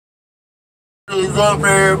What's up,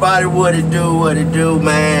 everybody? What it do,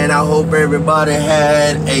 man? I hope everybody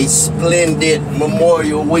had a splendid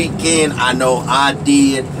Memorial weekend. I know I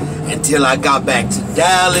did until I got back to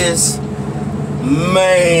Dallas.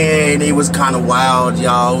 Man, it was kind of wild,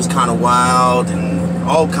 y'all. It was kind of wild, and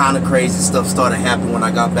all kind of crazy stuff started happening when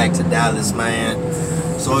I got back to Dallas, man.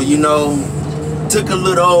 So, you know, took a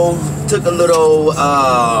little,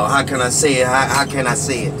 how can I say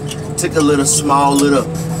it? Took a little small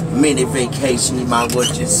mini vacation, you might well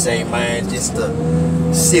just say, man, just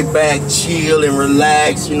to sit back, chill, and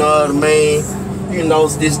relax, you know what I mean? You know,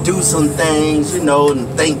 just do some things, you know, and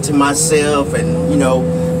think to myself, and, you know,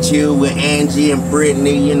 chill with Angie and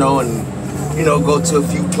Brittany, you know, and, you know, go to a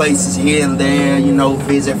few places here and there, you know,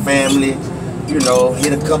 visit family, you know,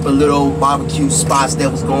 hit a couple little barbecue spots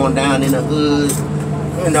that was going down in the hood,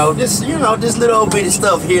 you know, just little bitty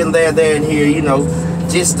stuff here and there and here, you know,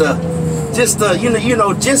 just to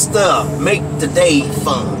make the day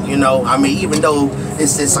fun, you know. I mean, even though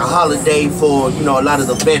it's a holiday for, you know, a lot of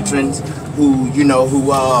the veterans who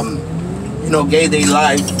gave their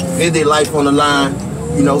life on the line,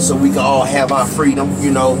 you know, so we can all have our freedom,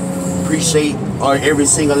 you know. Appreciate every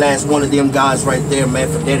single last one of them guys right there, man,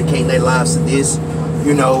 for dedicating their lives to this,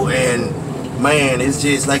 you know. And man, it's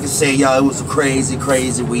just like I said, y'all, it was a crazy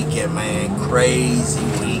weekend, man. Crazy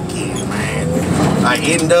weekend, man. I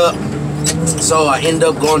end up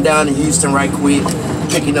going down to Houston right quick,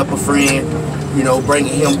 picking up a friend, you know,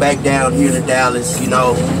 bringing him back down here to Dallas, you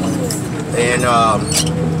know. And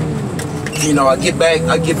you know, I get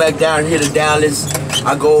back down here to Dallas.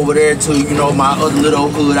 I go over there to, you know, my other little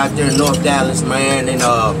hood out there in North Dallas, man. And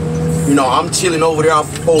you know, I'm chilling over there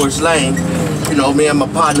off of Forest Lane. You know, me and my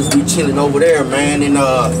partners be chilling over there, man. And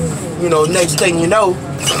you know, next thing you know,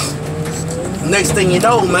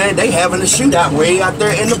 man, they having a shootout way out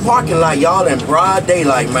there in the parking lot, y'all, in broad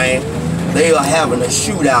daylight, man. They are having a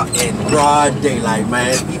shootout in broad daylight,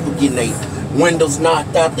 man. People getting their windows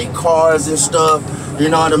knocked out, their cars and stuff, you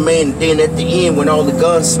know what I mean? And then at the end, when all the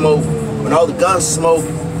gun smoke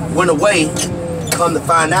went away, come to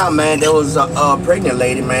find out, man, there was a pregnant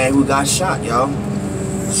lady, man, who got shot, y'all.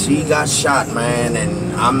 She got shot, man,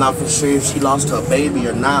 and I'm not for sure if she lost her baby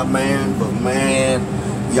or not, man, but man,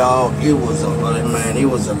 y'all, it was a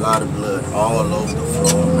lot of blood all over the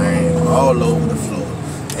floor, man, all over the floor.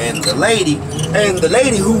 And the lady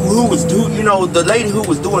who was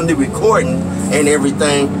doing the recording and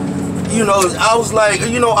everything, you know, I was like,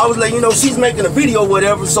 she's making a video or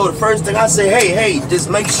whatever. So the first thing I say, hey, just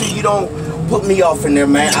make sure you don't put me off in there,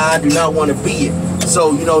 man. I do not want to be it.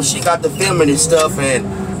 So, you know, she got the filming and stuff, and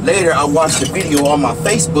later I watched the video on my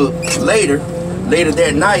Facebook later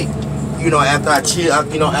that night. You know, after I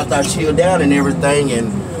chilled down and everything,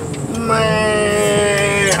 and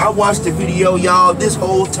man, I watched the video, y'all. This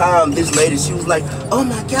whole time, this lady, she was like, oh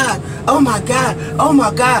my God, oh my God, oh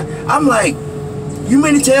my God. I'm like, you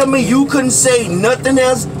mean to tell me you couldn't say nothing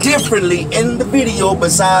else differently in the video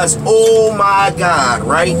besides, oh my God,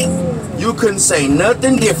 right? You couldn't say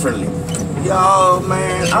nothing differently. Y'all,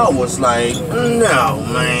 man, I was like, no,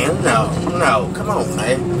 man, no, come on,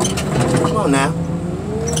 man. Come on now.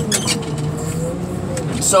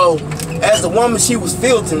 So, as the woman, she was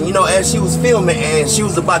filming, you know, as she was filming and she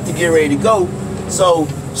was about to get ready to go, so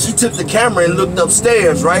she took the camera and looked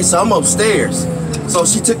upstairs, right? So I'm upstairs. So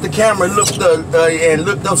she took the camera and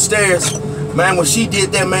looked upstairs. Man, when she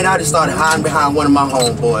did that, man, I just started hiding behind one of my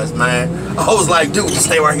homeboys, man. I was like, dude,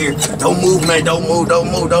 stay right here. Don't move, man. Don't move.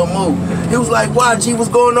 He was like, why, G, what's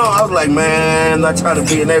going on? I was like, man, I'm not trying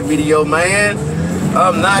to be in that video, man.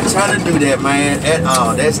 I'm not trying to do that, man, at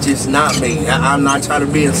all. That's just not me. I'm not trying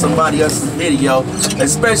to be in somebody else's video,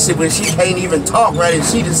 especially when she can't even talk right and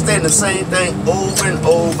she just saying the same thing over and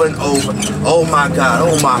over and over. Oh my God,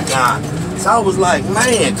 oh my God. So I was like,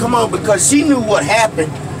 man, come on, because she knew what happened,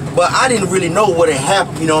 but I didn't really know what had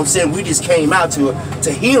happened, you know what I'm saying? We just came out to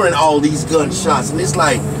hearing all these gunshots, and it's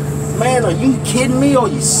like, man, are you kidding me? Are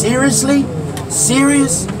you seriously?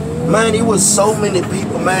 Serious? Man, it was so many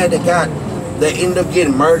people, man, that ended up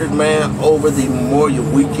getting murdered, man, over the Memorial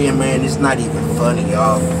weekend, man. It's not even funny,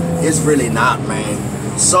 y'all. It's really not, man.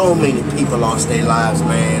 So many people lost their lives,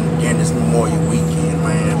 man, during this Memorial weekend,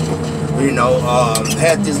 man. You know,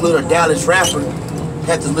 had this little Dallas rapper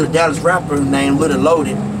named Little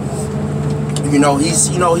Loaded. You know,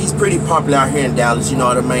 he's pretty popular out here in Dallas, you know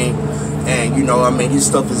what I mean? And, you know, I mean, his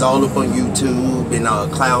stuff is all up on YouTube and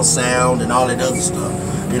Cloud Sound and all that other stuff.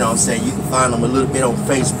 You know what I'm saying? You can find him a little bit on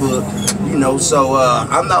Facebook, you know. So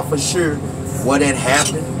I'm not for sure what had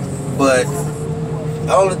happened, but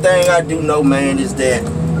the only thing I do know, man, is that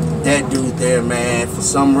dude there, man, for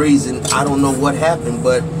some reason, I don't know what happened,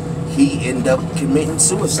 but he ended up committing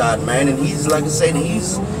suicide, man. And he's, like I said,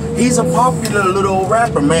 he's a popular little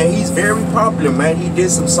rapper, man. He's very popular, man. He did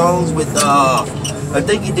some songs with, I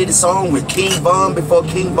think he did a song with King Von before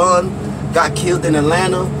King Von got killed in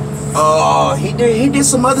Atlanta. He did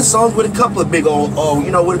some other songs with a couple of big old,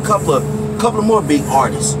 you know, with a couple of more big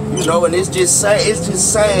artists, you know. And it's just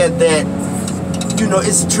sad that, you know,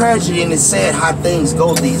 it's a tragedy and it's sad how things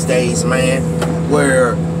go these days, man,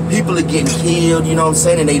 where people are getting killed, you know what I'm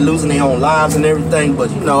saying, and they losing their own lives and everything.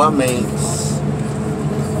 But, you know, I mean,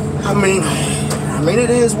 it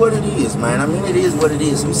is what it is, man. I mean, it is what it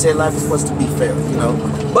is. We said life is supposed to be fair, you know.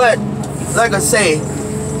 But, like I say,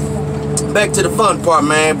 back to the fun part,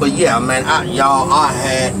 man. But, yeah, man, I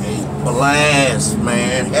had a blast,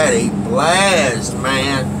 man. Had a blast,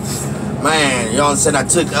 man. Man, you know what I'm saying?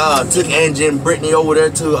 I took Angie and Brittany over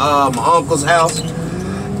there to my uncle's house.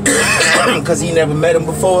 Because he never met him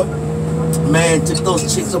before. Man, took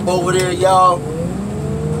those chicks up over there, y'all.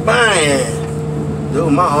 Man,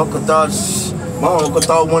 dude, my uncle thought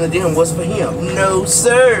one of them was for him. No,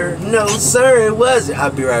 sir. No, sir, it wasn't.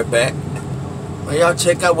 I'll be right back. Man, y'all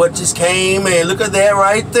check out what just came in. Look at that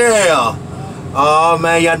right there. Oh,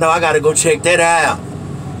 man, y'all know I got to go check that out.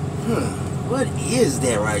 What is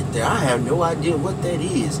that right there? I have no idea what that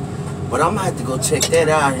is. But I'm gonna have to go check that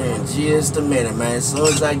out here in just a minute, man. As soon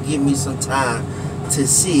as I give me some time to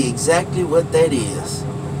see exactly what that is.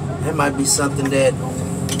 That might be something that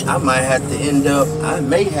I may have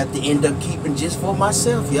to end up keeping just for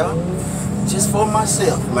myself, y'all. Just for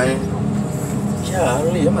myself, man.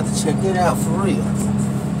 Golly, I'm about to check that out for real.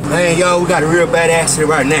 Man, y'all, we got a real bad accident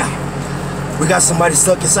right now. We got somebody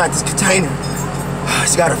stuck inside this container.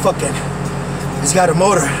 It's got a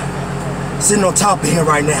motor sitting on top of him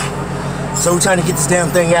right now. So we're trying to get this damn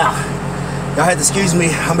thing out. Y'all have to excuse me.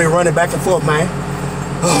 I've been running back and forth, man.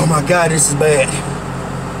 Oh my God, this is bad.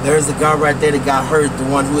 There's the guy right there that got hurt, the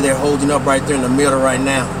one who they're holding up right there in the middle right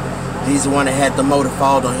now. He's the one that had the motor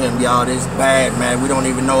fall on him, y'all. This is bad, man. We don't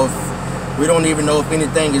even know if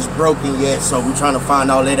anything is broken yet. So we're trying to find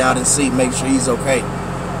all that out and see, make sure he's okay.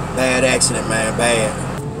 Bad accident, man, bad.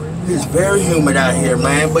 It's very humid out here,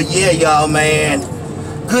 man. But yeah, y'all, man.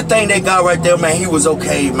 Good thing that guy right there, man, he was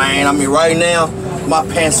okay, man. I mean, right now, my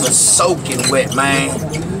pants are soaking wet, man.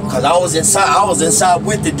 Cause I was inside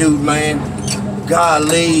with the dude, man.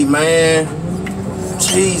 Golly, man.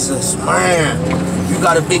 Jesus, man. You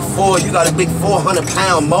got a big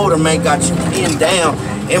 400-pound motor, man, got you pinned down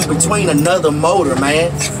in between another motor,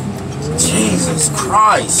 man. Jesus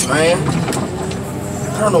Christ, man.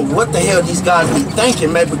 I don't know what the hell these guys be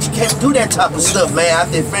thinking, man, but you can't do that type of stuff, man,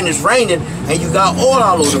 after it finished raining and you got oil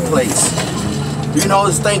all over the place. You know,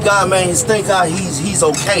 just thank God, man, he's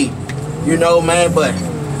okay. You know, man, but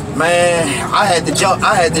man, I had to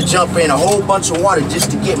jump in a whole bunch of water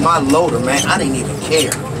just to get my loader, man. I didn't even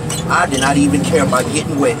care. I did not even care about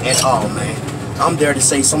getting wet at all, man. I'm there to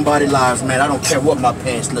save somebody's lives, man. I don't care what my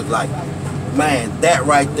pants look like. Man, that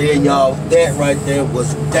right there, y'all, that right there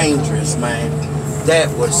was dangerous, man.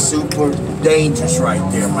 That was super dangerous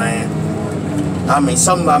right there, man. I mean,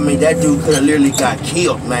 that dude could have literally got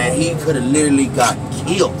killed, man. He could have literally got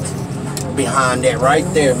killed behind that right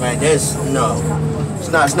there, man. That's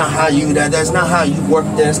not how you work.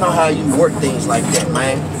 That's not how you work things like that,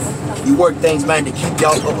 man. You work things, man, to keep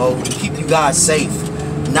y'all, to keep you guys safe,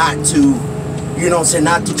 not to, you know what I'm saying,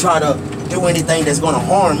 not to try to do anything that's gonna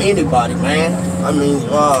harm anybody, man. I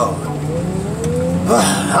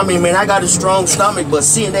mean, man, I got a strong stomach, but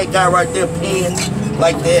seeing that guy right there pinned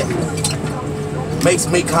like that makes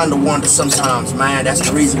me kind of wonder sometimes, man. That's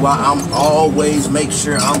the reason why I'm always make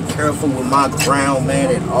sure I'm careful with my ground,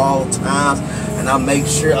 man, at all times. And I make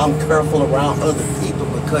sure I'm careful around other people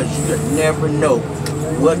because you never know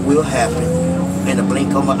what will happen in the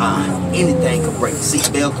blink of an eye. Anything can break.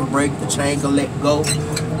 Seatbelt can break, the chain can let go,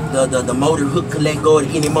 the motor hook can let go at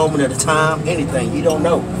any moment of the time. Anything, you don't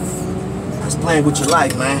know. Just playing with your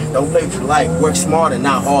life, man. Don't play with your life. Work smarter,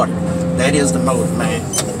 not harder. That is the motto, man.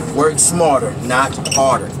 Work smarter, not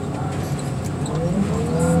harder.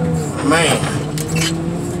 Man.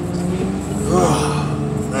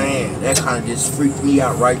 Man, that kind of just freaked me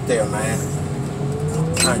out right there, man.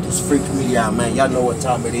 Kind of just freaked me out, man. Y'all know what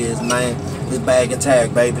time it is, man. It's bag and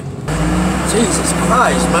tag, baby. Jesus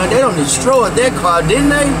Christ, man. They done destroyed that car, didn't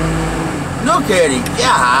they? Look at it.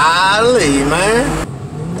 Golly, man.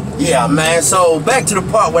 Yeah, man, so back to the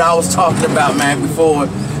part what I was talking about, man, before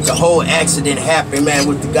the whole accident happened, man,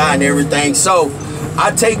 with the guy and everything. So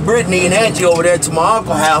I take Brittany and Angie over there to my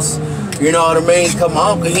uncle's house, you know what I mean? Because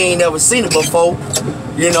my uncle, he ain't never seen it before,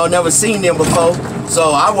 you know, never seen them before.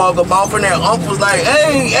 So I walk up off and that uncle's like,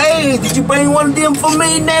 hey, did you bring one of them for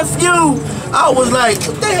me, nephew? I was like,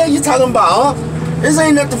 what the hell you talking about, huh? This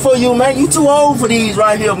ain't nothing for you, man. You too old for these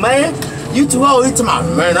right here, man. You too old. He told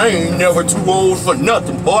me, man, I ain't never too old for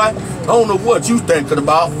nothing, boy. I don't know what you thinking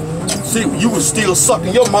about. See, you was still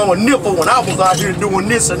sucking your mama nipple when I was out here doing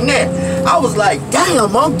this and that. I was like,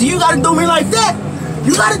 damn, Mom, do you gotta do me like that?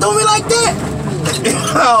 You gotta do me like that?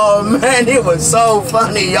 Oh, man, it was so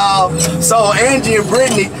funny, y'all. So Angie and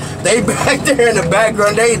Brittany, they back there in the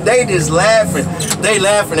background, they just laughing. They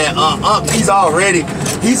laughing at He's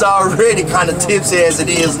already kind of tipsy as it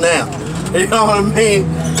is now. You know what I mean?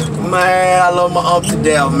 Man, I love my uncle to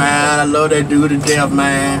death, man. I love that dude to death,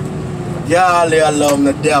 man. Golly, I love him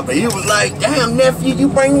to death. But he was like, damn, nephew, you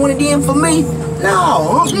bring one of them for me?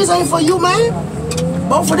 No, this ain't for you, man.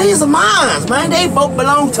 Both of these are mine, man. They both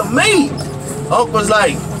belong to me. Uncle's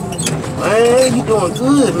like, man, you doing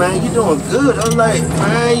good, man. You doing good. I was like,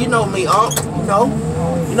 man, you know me, Unc.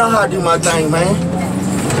 You know how I do my thing, man.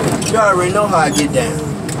 You already know how I get down.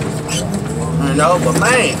 You know, but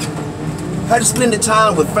man, had to spend the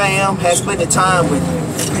time with fam, had to spend the time with,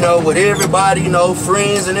 with everybody,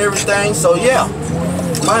 friends and everything. So yeah,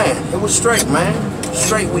 man, it was straight, man.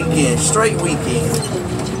 Straight weekend.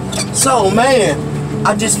 So man,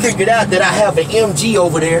 I just figured out that I have an MG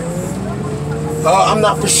over there. I'm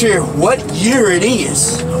not for sure what year it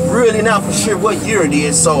is. I'm really not for sure what year it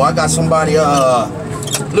is. So I got somebody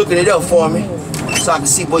looking it up for me so I can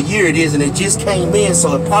see what year it is, and it just came in,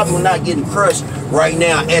 so it probably will not getting crushed right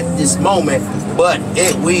now at this moment, but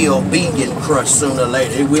it will be getting crushed sooner or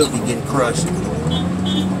later. It will be getting crushed.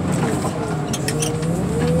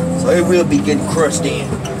 So it will be getting crushed in.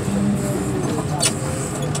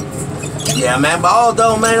 Yeah, man, but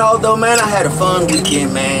although, man, I had a fun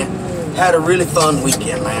weekend, man. Had a really fun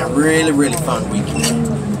weekend, man. Really fun weekend.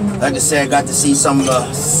 Like I said, got to see some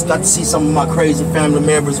of my crazy family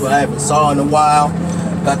members who I haven't saw in a while.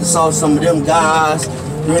 Got to saw some of them guys.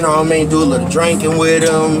 You know what I mean? Do a little drinking with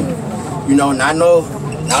them. Not no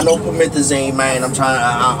promethazine, man.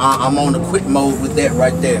 I'm on the quit mode with that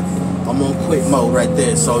right there. I'm on quit mode right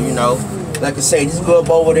there. So like I say, just go up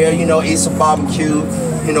over there. Eat some barbecue.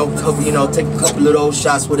 Take a couple of those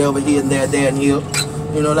shots, whatever, here and there and here.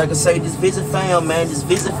 Like I say, just visit fam, man. Just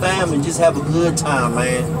visit fam and just have a good time,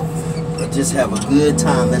 man. Just have a good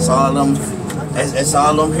time. That's all I'm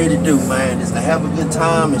here to do, man. Is to have a good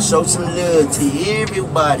time and show some love to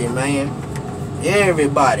everybody, man.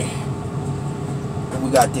 Everybody. What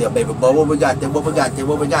we got there, baby boy? What we got there, man?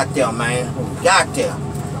 What we got there?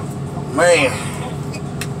 Man.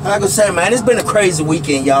 Like I say, man, it's been a crazy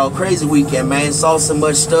weekend, y'all. Crazy weekend, man. Saw so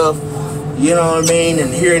much stuff. You know what I mean?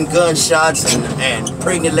 And hearing gunshots and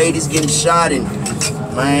pregnant ladies getting shot, and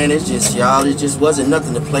man, it's just, y'all, it just wasn't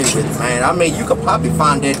nothing to play with, man. I mean, you could probably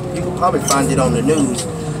find it on the news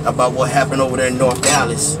about what happened over there in North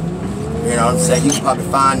Dallas. You know what I'm saying? You can probably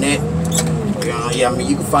find that. Yeah, I mean,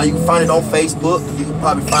 you can find it on Facebook. You can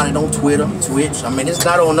probably find it on Twitter, Twitch. I mean, it's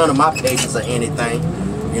not on none of my pages or anything,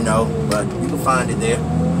 but you can find it there.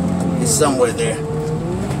 It's somewhere there.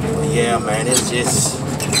 But yeah, man, it's just,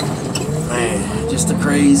 man, just a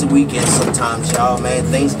crazy weekend sometimes, y'all, man.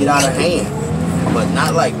 Things get out of hand. But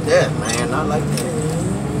not like that, man. Not like that.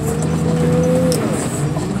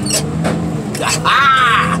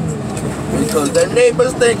 Because the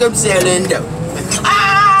neighbors think I'm selling dope.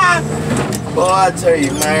 Boy, I tell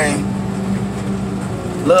you, man.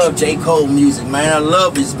 Love J. Cole music, man. I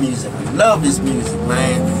love his music. I love his music,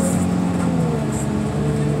 man.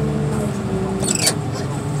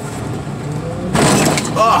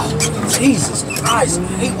 Oh, Jesus Christ. I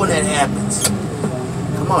hate when that happens.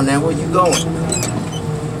 Come on now, where you going?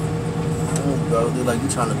 Oh, bro, look like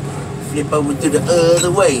you're trying to flip over to the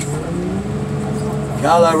other way.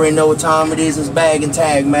 Y'all already know what time it is. It's bag and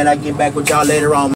tag, man. I get back with y'all later on.